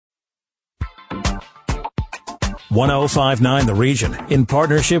1059 The Region, in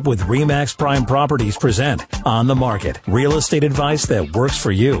partnership with RE/MAX Prime Properties, present On the Market, real estate advice that works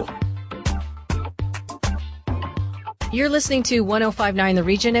for you. You're listening to 1059 The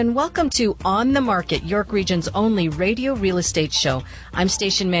Region, and welcome to On the Market, York Region's only radio real estate show. I'm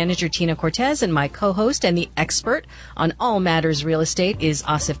station manager Tina Cortez, and my co-host and the expert on all matters real estate is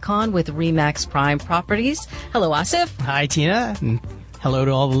Asif Khan with RE/MAX Prime Properties. Hello, Asif. Hi, Tina, and hello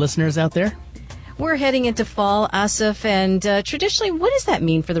to all the listeners out there. We're heading into fall, Asif, and traditionally, what does that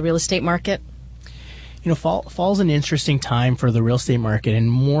mean for the real estate market? You know, fall's an interesting time for the real estate market,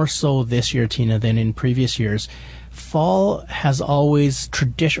 and more so this year, Tina, than in previous years. Fall has always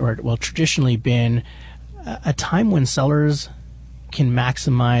traditionally been a time when sellers can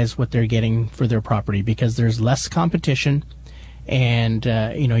maximize what they're getting for their property because there's less competition. And,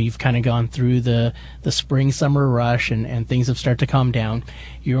 you've kind of gone through the spring, summer rush and things have started to calm down.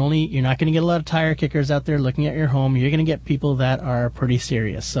 You're not going to get a lot of tire kickers out there looking at your home. You're going to get people that are pretty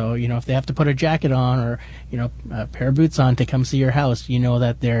serious. So, if they have to put a jacket on or, a pair of boots on to come see your house,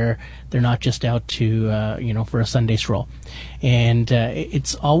 that they're not just out to, for a Sunday stroll. And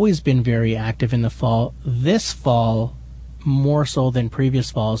it's always been very active in the fall. This fall, more so than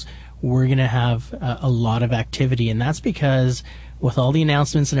previous falls, we're going to have a lot of activity, and that's because with all the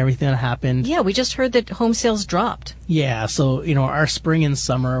announcements and everything that happened. Yeah, we just heard that home sales dropped. Yeah, so, our spring and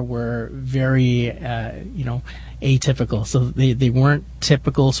summer were very, atypical. So they weren't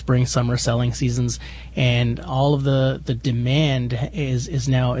typical spring, summer selling seasons, and all of the demand is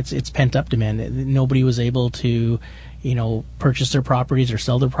now, it's pent-up demand. Nobody was able to, purchase their properties or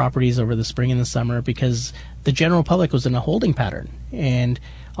sell their properties over the spring and the summer because the general public was in a holding pattern. And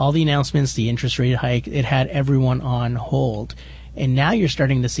all the announcements, the interest rate hike, it had everyone on hold. And now you're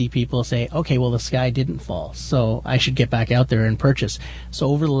starting to see people say, okay, well, the sky didn't fall, so I should get back out there and purchase. So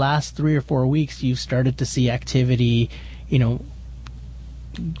over the last 3 or 4 weeks, you've started to see activity,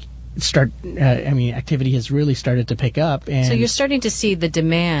 activity has really started to pick up. And so you're starting to see the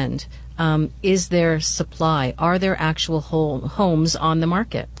demand. Is there supply? Are there actual homes on the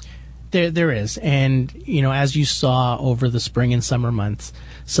market? There is. And, as you saw over the spring and summer months,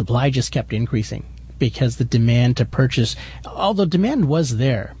 supply just kept increasing because the demand to purchase, although demand was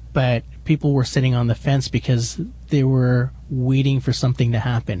there, but people were sitting on the fence because they were waiting for something to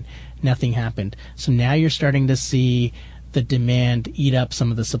happen. Nothing happened. So now you're starting to see the demand eat up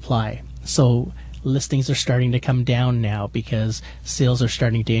some of the supply. So listings are starting to come down now because sales are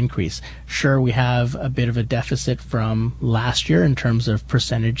starting to increase. Sure, we have a bit of a deficit from last year in terms of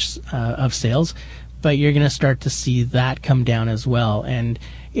percentage of sales, but you're going to start to see that come down as well. And,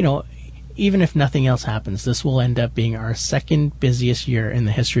 even if nothing else happens, this will end up being our second busiest year in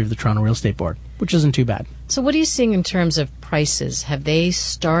the history of the Toronto Real Estate Board, which isn't too bad. So what are you seeing in terms of prices? Have they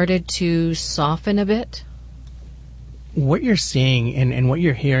started to soften a bit? What you're seeing and what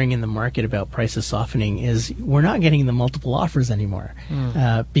you're hearing in the market about prices softening is we're not getting the multiple offers anymore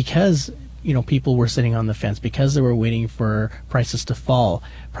because people were sitting on the fence because they were waiting for prices to fall.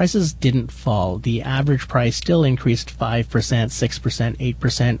 Prices didn't fall. The average price still increased 5%, 6%,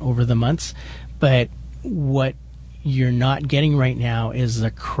 8% over the months, but what you're not getting right now is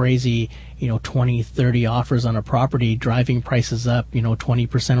a crazy 20, 30 offers on a property driving prices up,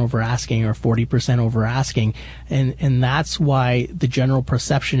 20% over asking or 40% over asking. And that's why the general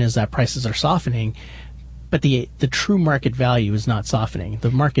perception is that prices are softening. But the true market value is not softening. The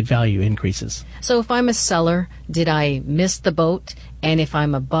market value increases. So if I'm a seller, did I miss the boat? And if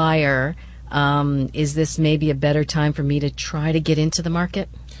I'm a buyer, is this maybe a better time for me to try to get into the market?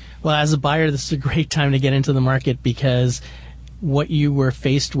 Well, as a buyer, this is a great time to get into the market because what you were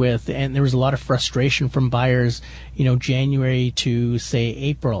faced with, and there was a lot of frustration from buyers, January to, say,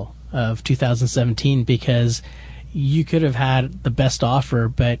 April of 2017, because you could have had the best offer,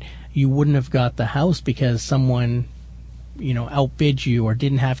 but you wouldn't have got the house because someone, outbid you or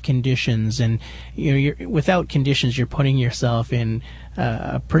didn't have conditions. And, you're, without conditions, you're putting yourself in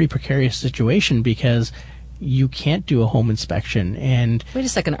a pretty precarious situation because you can't do a home inspection. And wait a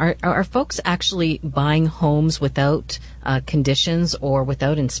second, are folks actually buying homes without conditions or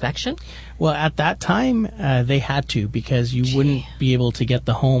without inspection? Well, at that time, they had to because you wouldn't be able to get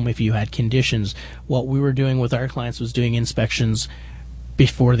the home if you had conditions. What we were doing with our clients was doing inspections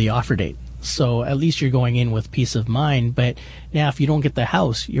before the offer date. So at least you're going in with peace of mind. But now if you don't get the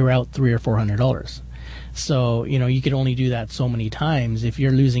house, you're out $300 or $400. So, you could only do that so many times. If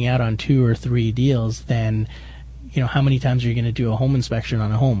you're losing out on 2 or 3 deals, then, how many times are you going to do a home inspection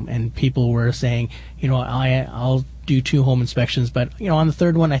on a home? And people were saying, I'll do 2 home inspections, but on the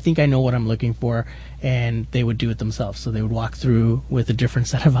third one, I think I know what I'm looking for, and they would do it themselves. So they would walk through with a different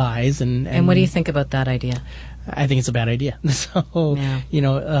set of eyes. And what do you think about that idea? I think it's a bad idea. So,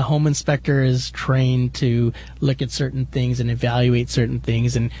 a home inspector is trained to look at certain things and evaluate certain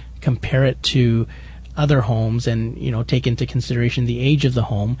things and compare it to other homes and, take into consideration the age of the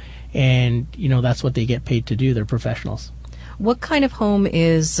home. And, that's what they get paid to do. They're professionals. What kind of home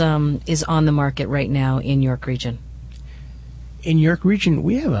is on the market right now in York Region? In York Region,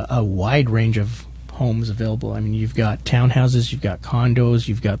 we have a wide range of homes available. I mean, you've got townhouses, you've got condos,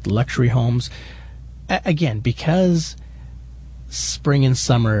 you've got luxury homes. Again, because spring and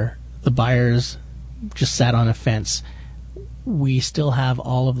summer, the buyers just sat on a fence, we still have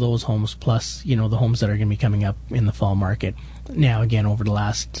all of those homes plus, the homes that are going to be coming up in the fall market. Now, again, over the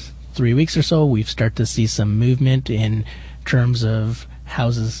last 3 weeks or so, we've started to see some movement in terms of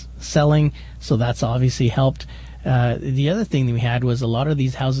houses selling, so that's obviously helped. The other thing that we had was a lot of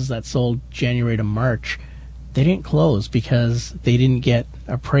these houses that sold January to March, they didn't close because they didn't get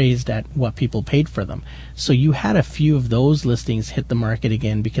appraised at what people paid for them. So you had a few of those listings hit the market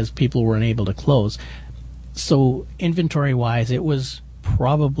again because people weren't able to close. So inventory-wise, it was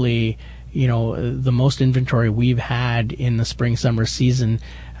probably, the most inventory we've had in the spring-summer season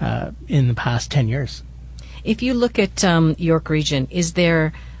in the past 10 years. If you look at York Region, is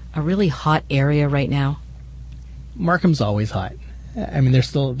there a really hot area right now? Markham's always hot. I mean,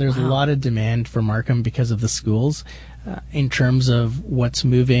 there's a lot of demand for Markham because of the schools. In terms of what's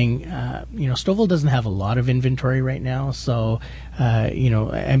moving, Stouffville doesn't have a lot of inventory right now, so but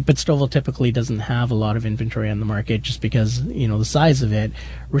Stouffville typically doesn't have a lot of inventory on the market just because the size of it.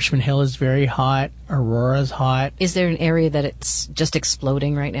 Richmond Hill is very hot. Aurora's hot. Is there an area that it's just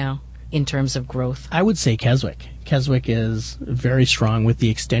exploding right now in terms of growth? I would say Keswick. Keswick is very strong with the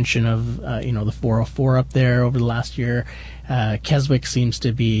extension of the 404 up there over the last year. Keswick seems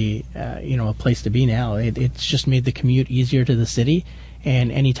to be a place to be now. It's just made the commute easier to the city, and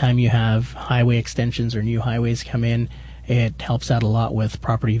anytime you have highway extensions or new highways come in, it helps out a lot with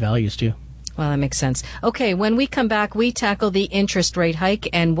property values too. Well, that makes sense. Okay, when we come back, we tackle the interest rate hike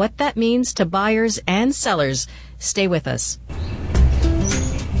and what that means to buyers and sellers. Stay with us.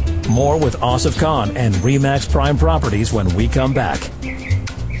 More with Asif Khan and RE/MAX Prime Properties when we come back.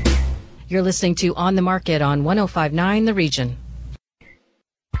 You're listening to On the Market on 105.9 The Region.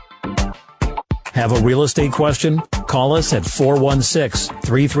 Have a real estate question? Call us at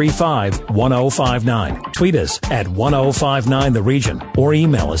 416-335-1059. Tweet us at 1059 The Region or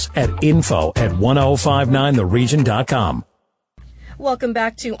email us at info@1059theregion.com. Welcome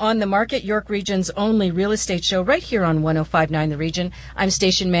back to On the Market, York Region's only real estate show right here on 105.9 The Region. I'm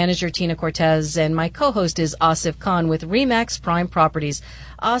station manager Tina Cortez, and my co-host is Asif Khan with RE/MAX Prime Properties.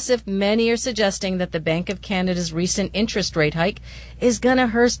 Asif, many are suggesting that the Bank of Canada's recent interest rate hike is going to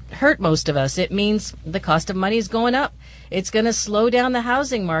hurt most of us. It means the cost of money is going up. It's going to slow down the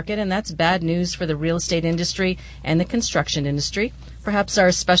housing market, and that's bad news for the real estate industry and the construction industry. Perhaps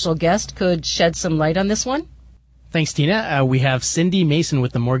our special guest could shed some light on this one? Thanks, Tina. We have Cindy Mason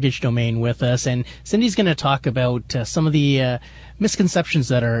with the Mortgage Domain with us, and Cindy's going to talk about some of the misconceptions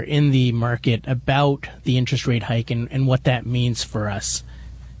that are in the market about the interest rate hike and what that means for us.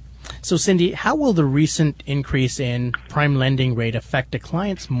 So, Cindy, how will the recent increase in prime lending rate affect a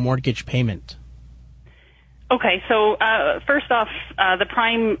client's mortgage payment? Okay, so first off, the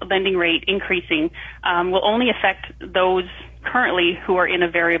prime lending rate increasing will only affect those currently who are in a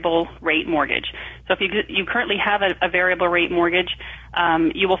variable rate mortgage. So if you currently have a variable rate mortgage,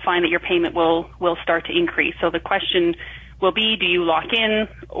 you will find that your payment will start to increase. So the question will be, do you lock in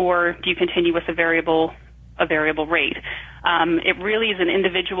or do you continue with a variable rate? It really is an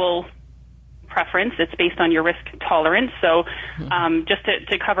individual preference. It's based on your risk tolerance. So just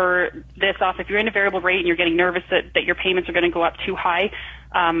to cover this off, if you're in a variable rate and you're getting nervous that your payments are going to go up too high,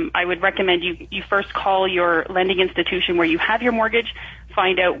 I would recommend you first call your lending institution where you have your mortgage,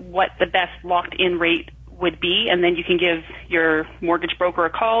 find out what the best locked-in rate would be, and then you can give your mortgage broker a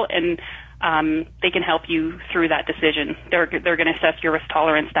call, and they can help you through that decision. They're going to assess your risk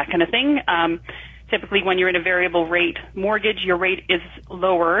tolerance, that kind of thing. Typically, when you're in a variable rate mortgage, your rate is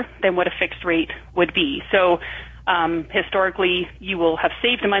lower than what a fixed rate would be. So historically, you will have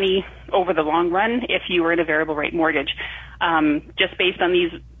saved money over the long run if you were in a variable rate mortgage. Just based on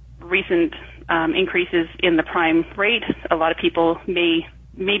these recent increases in the prime rate, a lot of people may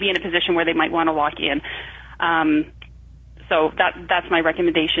be in a position where they might want to lock in. So that's my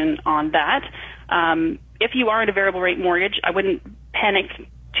recommendation on that. If you are in a variable rate mortgage, I wouldn't panic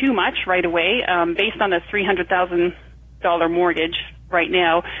too much right away. Based on a $300,000 mortgage right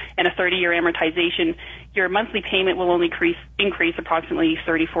now and a 30-year amortization, your monthly payment will only increase approximately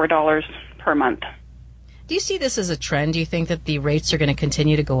 $34 per month. Do you see this as a trend? Do you think that the rates are going to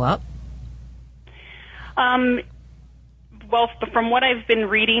continue to go up? Well, from what I've been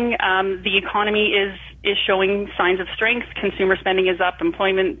reading, the economy is showing signs of strength. Consumer spending is up.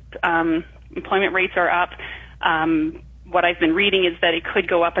 Employment rates are up. What I've been reading is that it could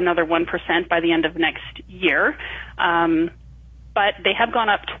go up another 1% by the end of next year. But they have gone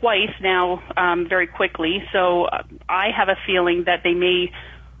up twice now very quickly. So I have a feeling that they may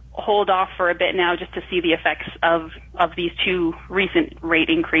hold off for a bit now just to see the effects of these two recent rate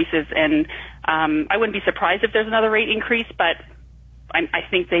increases. And I wouldn't be surprised if there's another rate increase, but I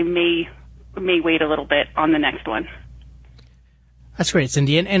think they may wait a little bit on the next one. That's great,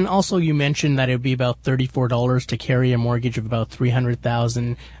 Cindy. And also you mentioned that it would be about $34 to carry a mortgage of about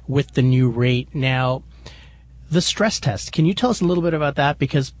 $300,000 with the new rate. Now, the stress test, can you tell us a little bit about that?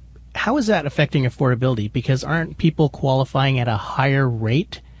 Because how is that affecting affordability? Because aren't people qualifying at a higher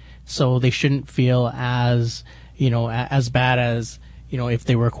rate? So they shouldn't feel as bad as, if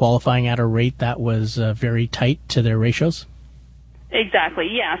they were qualifying at a rate that was very tight to their ratios? Exactly,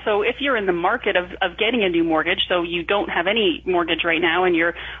 yeah. So if you're in the market of getting a new mortgage, so you don't have any mortgage right now and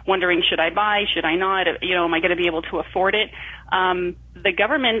you're wondering, should I buy, should I not, am I going to be able to afford it? The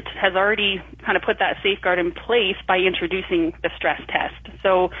government has already kind of put that safeguard in place by introducing the stress test.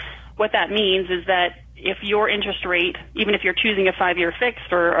 So what that means is that if your interest rate, even if you're choosing a 5-year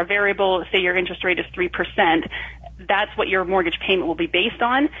fixed or a variable, say your interest rate is 3%, that's what your mortgage payment will be based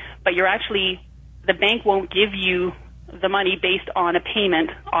on, but the bank won't give you the money based on a payment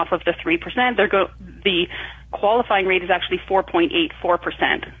off of the 3%. The qualifying rate is actually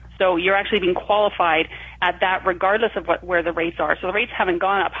 4.84%. So you're actually being qualified at that regardless of where the rates are. So the rates haven't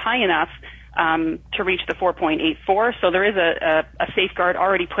gone up high enough to reach the 4.84. So there is a safeguard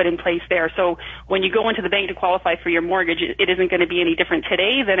already put in place there. So when you go into the bank to qualify for your mortgage, it isn't going to be any different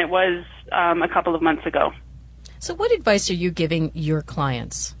today than it was a couple of months ago. So what advice are you giving your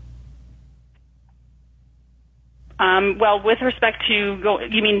clients? Well, with respect to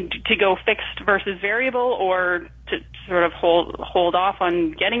go fixed versus variable, or to sort of hold off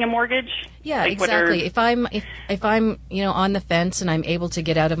on getting a mortgage? Yeah, exactly. If I'm on the fence and I'm able to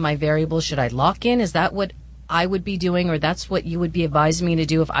get out of my variable, should I lock in? Is that what I would be doing, or that's what you would be advising me to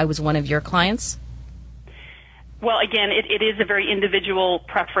do if I was one of your clients? Well, again, it is a very individual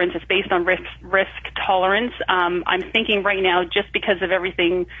preference. It's based on risk tolerance. I'm thinking right now, just because of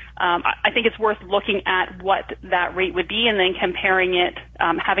everything, I think it's worth looking at what that rate would be and then comparing it,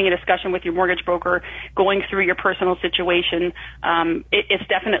 having a discussion with your mortgage broker, going through your personal situation. It's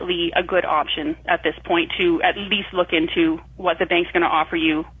definitely a good option at this point to at least look into what the bank's going to offer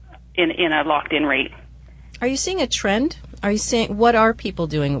you in a locked-in rate. Are you seeing a trend? Are you seeing, what are people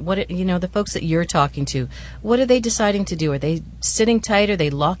doing? What, the folks that you're talking to, what are they deciding to do? Are they sitting tight? Are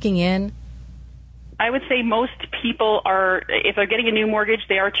they locking in? I would say most people are, if they're getting a new mortgage,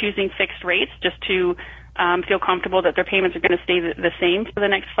 they are choosing fixed rates just to feel comfortable that their payments are going to stay the same for the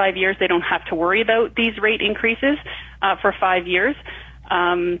next 5 years. They don't have to worry about these rate increases for 5 years.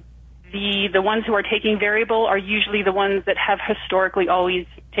 The ones who are taking variable are usually the ones that have historically always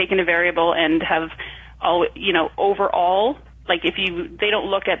taken a variable and have overall, like they don't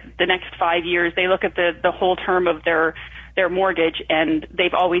look at the next 5 years, they look at the whole term of their mortgage, and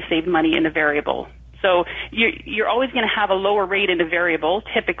they've always saved money in a variable. So you're always going to have a lower rate in a variable,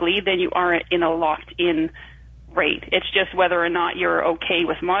 typically, than you are in a locked-in rate. It's just whether or not you're okay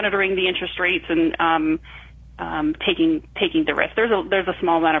with monitoring the interest rates and taking the risk. There's a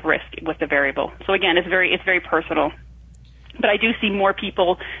small amount of risk with the variable. So again, it's very personal. But I do see more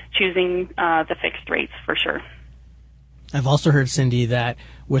people choosing the fixed rates for sure. I've also heard, Cindy, that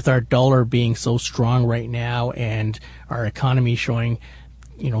with our dollar being so strong right now and our economy showing,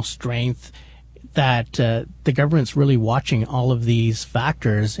 strength, that the government's really watching all of these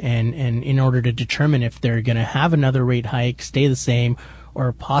factors and in order to determine if they're going to have another rate hike, stay the same,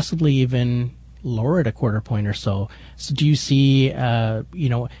 or possibly even lower it a quarter point or so. So do you see,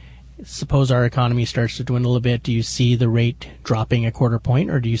 suppose our economy starts to dwindle a bit, do you see the rate dropping a quarter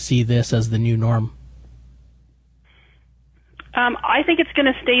point, or do you see this as the new norm? I think it's going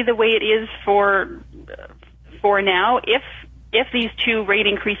to stay the way it is for now. If these two rate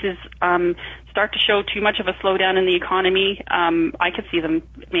increases start to show too much of a slowdown in the economy, I could see them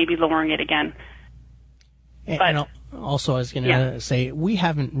maybe lowering it again. And also, I was going to say, we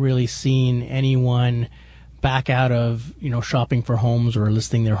haven't really seen anyone back out of, shopping for homes or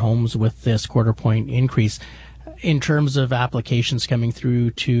listing their homes with this quarter point increase. in terms of applications coming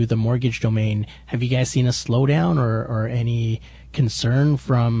through to the mortgage domain, have you guys seen a slowdown or any concern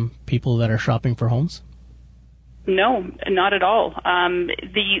from people that are shopping for homes? No, not at all.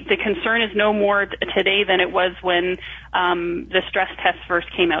 The concern is no more today than it was when the stress tests first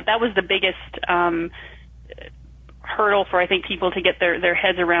came out. That was the biggest hurdle for, I think, people to get their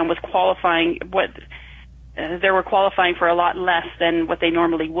heads around, was qualifying. They were qualifying for a lot less than what they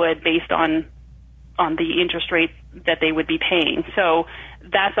normally would based on the interest rate that they would be paying. So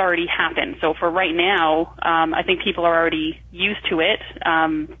that's already happened. So for right now, I think people are already used to it.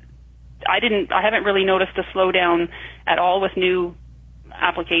 I haven't really noticed a slowdown at all with new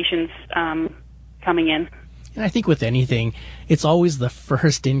applications coming in. And I think with anything, it's always the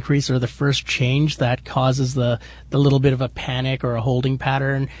first increase or the first change that causes the little bit of a panic or a holding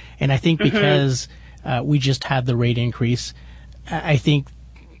pattern. And I think because we just had the rate increase, I think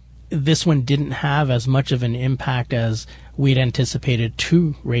this one didn't have as much of an impact as we'd anticipated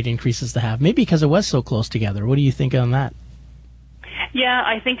 2 rate increases to have. Maybe because it was so close together. What do you think on that? Yeah,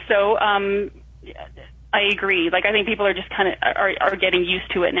 I think so. I agree. Like, I think people are just kind of are getting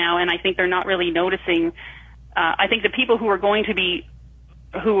used to it now, and I think they're not really noticing. I think the people who were going to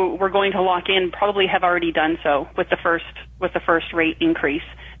lock in probably have already done so with the first rate increase.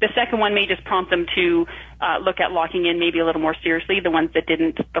 The second one may just prompt them to look at locking in maybe a little more seriously. The ones that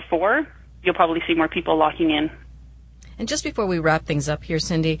didn't before, you'll probably see more people locking in. And just before we wrap things up here,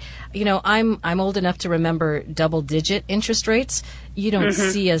 Cindy, I'm old enough to remember double-digit interest rates. You don't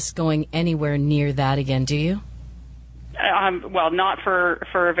see us going anywhere near that again, do you? Well, not for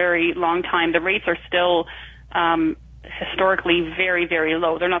a very long time. The rates are still historically very, very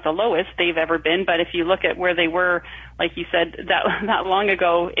low. They're not the lowest they've ever been, but if you look at where they were, like you said, that long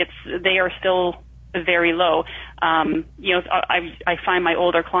ago, they are still very low. I find my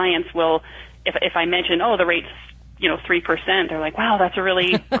older clients will, if I mention, the rate's 3%, they're like, wow, that's a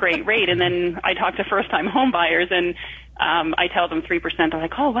really great rate. And then I talk to first-time home buyers, and I tell them 3%. They're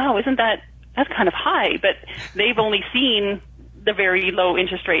like, oh, wow, that's kind of high. But they've only seen the very low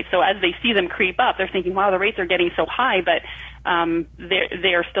interest rates. So as they see them creep up, they're thinking, wow, the rates are getting so high, but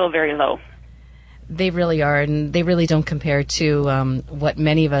they are still very low. They really are, and they really don't compare to what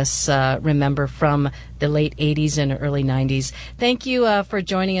many of us remember from the late 80s and early 90s. Thank you for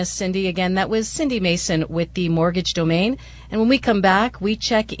joining us, Cindy. Again, that was Cindy Mason with the Mortgage Domain. And when we come back, we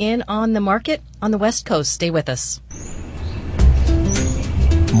check in on the market on the West Coast. Stay with us.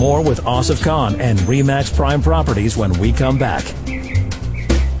 More with Asif Khan and RE/MAX Prime Properties when we come back.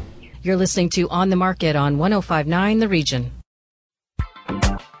 You're listening to On the Market on 105.9 The Region.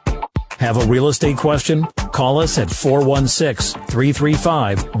 Have a real estate question? Call us at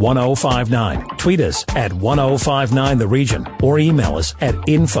 416-335-1059. Tweet us at 1059 The Region or email us at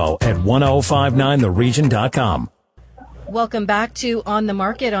info@1059theregion.com. Welcome back to On the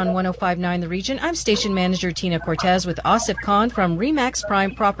Market on 105.9 The Region. I'm Station Manager Tina Cortez with Asif Khan from RE/MAX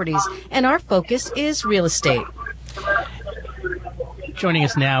Prime Properties, and our focus is real estate. Joining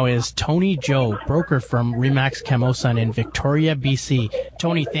us now is Tony Joe, broker from RE/MAX Camosun in Victoria, BC.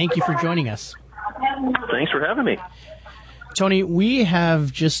 Tony, thank you for joining us. Thanks for having me. Tony, we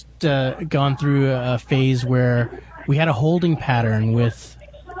have just gone through a phase where we had a holding pattern with,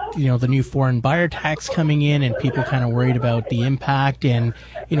 the new foreign buyer tax coming in and people kind of worried about the impact. And,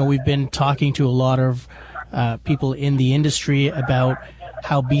 we've been talking to a lot of people in the industry about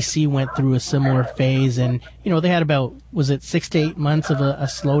how BC went through a similar phase, and they had about, was it 6 to 8 months of a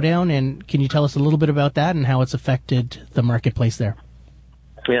slowdown? And can you tell us a little bit about that and how it's affected the marketplace there?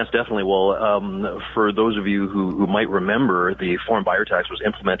 Yes, definitely. Well, for those of you who might remember, the foreign buyer tax was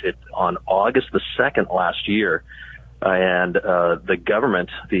implemented on August the 2nd last year, and the government,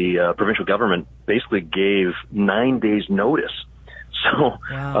 the provincial government, basically gave 9 days notice. So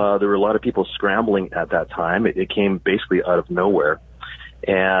wow. There were a lot of people scrambling at that time. It came basically out of nowhere.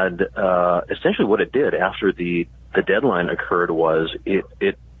 And essentially what it did after the deadline occurred was it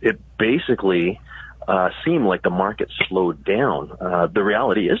basically seemed like the market slowed down. The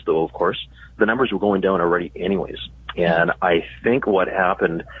reality is, though, of course, the numbers were going down already anyways. And I think what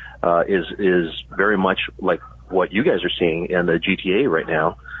happened is very much like what you guys are seeing in the GTA right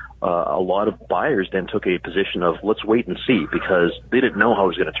now. A lot of buyers then took a position of let's wait and see, because they didn't know how it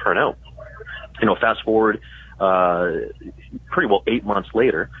was going to turn out. Fast forward pretty well 8 months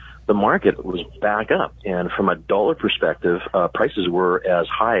later, the market was back up. And from a dollar perspective, prices were as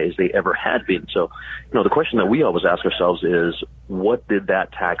high as they ever had been. So, the question that we always ask ourselves is, what did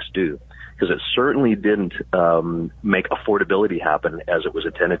that tax do? Because it certainly didn't make affordability happen as it was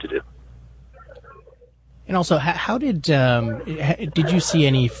intended to do. And also, how did you see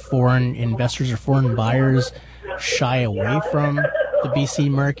any foreign investors or foreign buyers shy away from the BC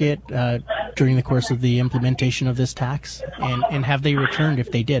market during the course of the implementation of this tax? And have they returned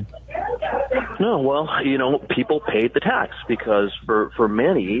if they did? No, well, people paid the tax because for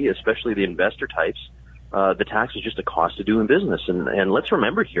many, especially the investor types, the tax is just a cost of doing business. And let's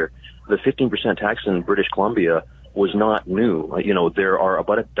remember here, the 15% tax in British Columbia was not new. There are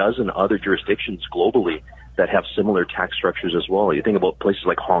about a dozen other jurisdictions globally that have similar tax structures as well. You think about places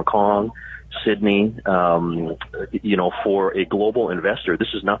like Hong Kong, Sydney, for a global investor,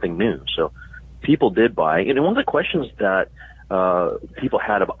 this is nothing new. So people did buy. And one of the questions that people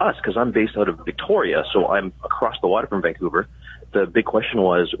had of us, because I'm based out of Victoria, so I'm across the water from Vancouver, the big question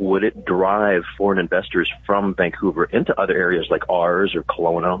was, would it drive foreign investors from Vancouver into other areas like ours or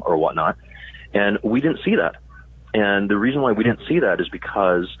Kelowna or whatnot? And we didn't see that. And the reason why we didn't see that is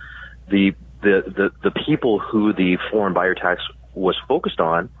because the people who the foreign buyer tax was focused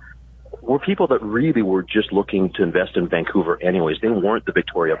on were people that really were just looking to invest in Vancouver anyways. They weren't the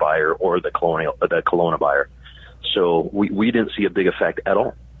Victoria buyer or the Kelowna buyer. So we didn't see a big effect at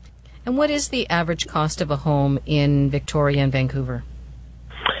all. And what is the average cost of a home in Victoria and Vancouver?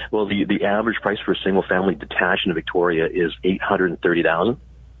 Well, the average price for a single family detached in Victoria is $830,000.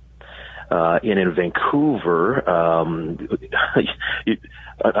 And in Vancouver, I'm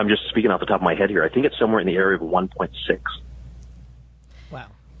just speaking off the top of my head here, I think it's somewhere in the area of 1.6.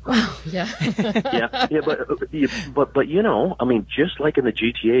 Wow, yeah. but just like in the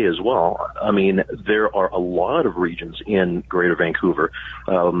GTA as well, there are a lot of regions in Greater Vancouver.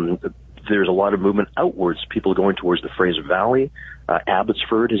 There's a lot of movement outwards, people going towards the Fraser Valley.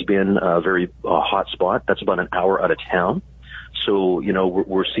 Abbotsford has been a very hot spot. That's about an hour out of town. So,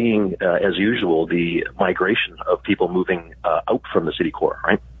 we're seeing, as usual, the migration of people moving out from the city core,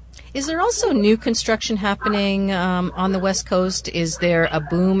 right? Is there also new construction happening on the West Coast? Is there a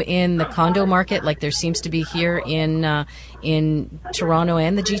boom in the condo market like there seems to be here in Toronto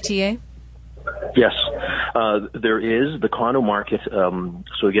and the GTA? Yes, there is the condo market.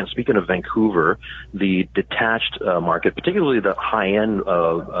 So again, speaking of Vancouver, the detached market, particularly the high-end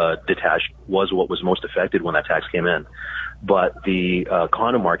detached, was what was most affected when that tax came in. But the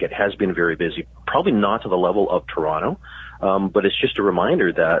condo market has been very busy, probably not to the level of Toronto, but it's just a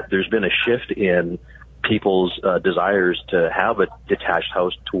reminder that there's been a shift in people's desires to have a detached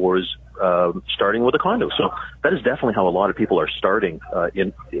house towards starting with a condo. So that is definitely how a lot of people are starting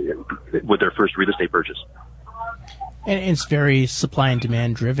with their first real estate purchase. And it's very supply and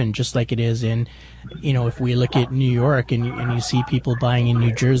demand driven, just like it is in, if we look at New York and you see people buying in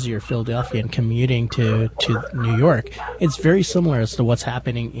New Jersey or Philadelphia and commuting to New York, it's very similar as to what's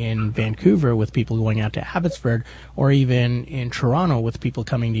happening in Vancouver with people going out to Abbotsford, or even in Toronto with people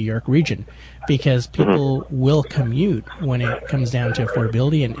coming to York Region, because people will commute when it comes down to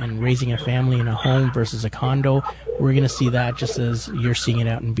affordability and raising a family in a home versus a condo. We're going to see that just as you're seeing it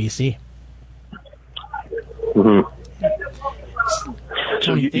out in BC. Mm-hmm.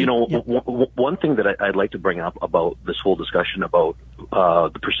 So, one thing that I'd like to bring up about this whole discussion about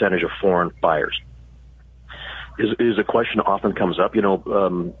the percentage of foreign buyers is a question that often comes up.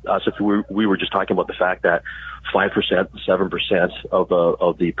 Us, if we were just talking about the fact that 5%, 7%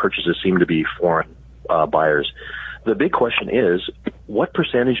 of the purchases seem to be foreign buyers. The big question is, what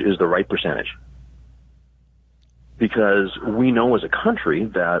percentage is the right percentage? Because we know as a country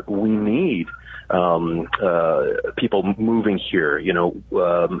that we need people moving here,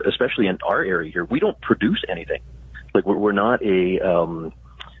 especially in our area here. We don't produce anything. Like we're not a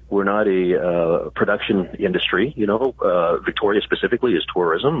production industry. Victoria specifically is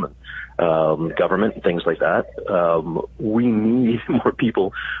tourism, government, and things like that. We need more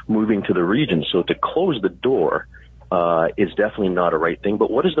people moving to the region. So to close the door is definitely not a right thing. But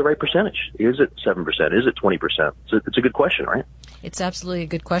what is the right percentage? Is it 7%? Is it 20%? It's a good question, right? It's absolutely a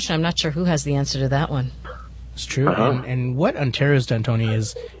good question. I'm not sure who has the answer to that one. It's true. And what Ontario's done, Tony,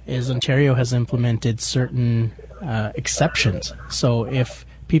 is Ontario has implemented certain exceptions. So if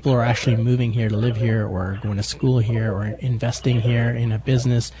people are actually moving here to live here or going to school here or investing here in a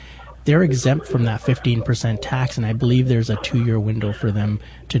business, they're exempt from that 15% tax, and I believe there's a 2-year window for them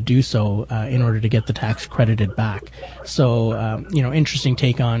to do so in order to get the tax credited back. So, interesting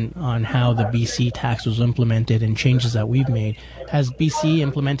take on how the BC tax was implemented and changes that we've made. Has BC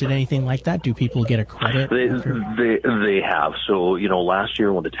implemented anything like that? Do people get a credit? They have. So, last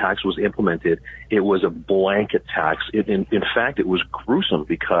year when the tax was implemented, it was a blanket tax. In fact, it was gruesome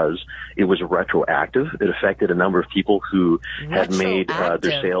because it was retroactive. It affected a number of people who had made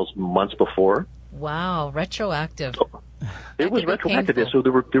their sales months before. Wow, retroactive. It was retroactive. So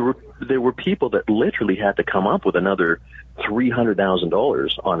there were people that literally had to come up with another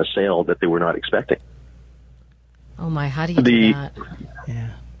 $300,000 on a sale that they were not expecting. Oh my, how do you do that?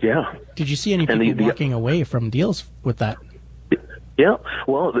 Yeah. Did you see any people walking away from deals with that? Yeah,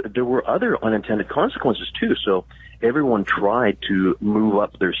 well, there were other unintended consequences too. So everyone tried to move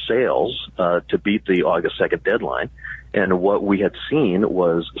up their sales to beat the August 2nd deadline. And what we had seen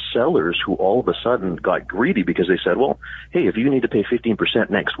was sellers who all of a sudden got greedy because they said, well, hey, if you need to pay 15%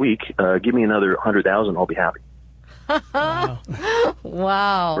 next week, give me another $100,000, I'll be happy.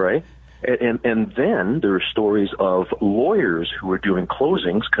 Wow. Right? And then there are stories of lawyers who were doing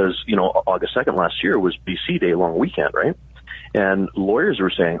closings because, August 2nd last year was BC Day long weekend, right? And lawyers were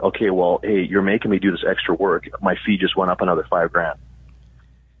saying, okay, well, hey, you're making me do this extra work. My fee just went up another $5,000.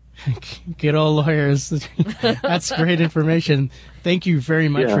 Good old lawyers. That's great information. Thank you very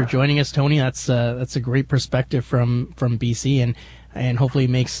much for joining us, Tony. That's a great perspective from BC and hopefully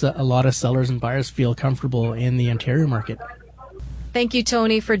makes a lot of sellers and buyers feel comfortable in the Ontario market. Thank you,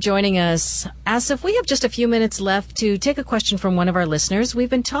 Tony, for joining us. Asif, we have just a few minutes left to take a question from one of our listeners. We've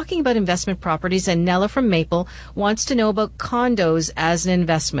been talking about investment properties, and Nella from Maple wants to know about condos as an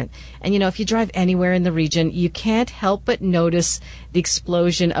investment. And, if you drive anywhere in the region, you can't help but notice the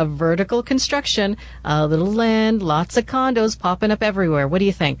explosion of vertical construction, little land, lots of condos popping up everywhere. What do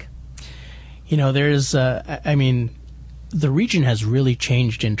you think? There's, the region has really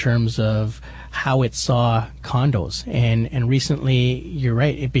changed in terms of how it saw condos. And recently, you're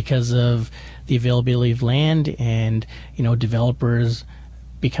right, because of the availability of land and, developers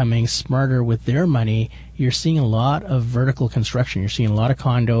becoming smarter with their money, you're seeing a lot of vertical construction. You're seeing a lot of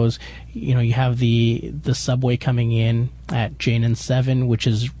condos. You have the subway coming in at Jane and 7, which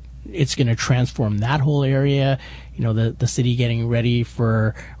is, it's going to transform that whole area. The city getting ready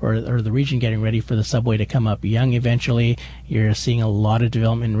for, or the region getting ready for the subway to come up Yonge eventually. You're seeing a lot of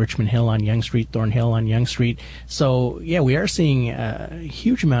development in Richmond Hill on Yonge Street, Thornhill on Yonge Street. So, we are seeing a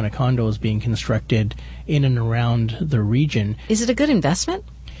huge amount of condos being constructed in and around the region. Is it a good investment?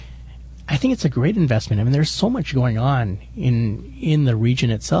 I think it's a great investment. There's so much going on in the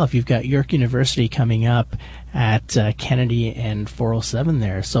region itself. You've got York University coming up at Kennedy and 407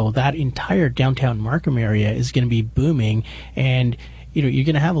 there. So that entire downtown Markham area is going to be booming. And, you're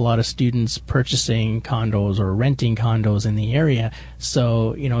going to have a lot of students purchasing condos or renting condos in the area.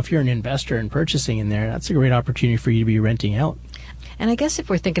 So, if you're an investor and purchasing in there, that's a great opportunity for you to be renting out. And I guess if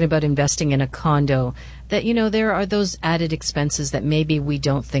we're thinking about investing in a condo, that, there are those added expenses that maybe we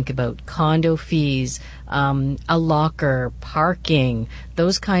don't think about. Condo fees, a locker, parking,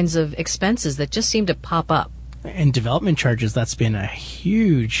 those kinds of expenses that just seem to pop up. And development charges, that's been a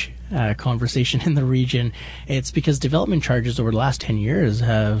huge conversation in the region. It's because development charges over the last 10 years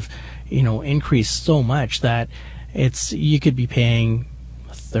have, increased so much that you could be paying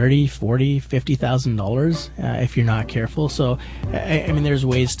 $30,000, $40,000, $50,000 if you're not careful. So, there's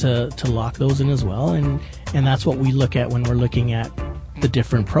ways to lock those in as well, and that's what we look at when we're looking at the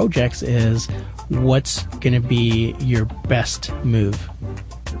different projects, is what's going to be your best move.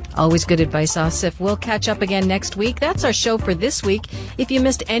 Always good advice, Asif. We'll catch up again next week. That's our show for this week. If you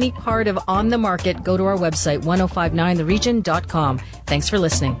missed any part of On the Market, go to our website, 1059theregion.com. Thanks for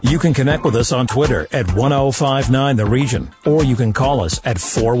listening. You can connect with us on Twitter at 1059theregion, or you can call us at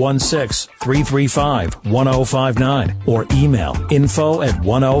 416-335-1059, or email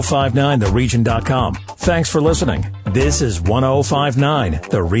info@1059theregion.com. Thanks for listening. This is 1059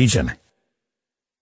 The Region.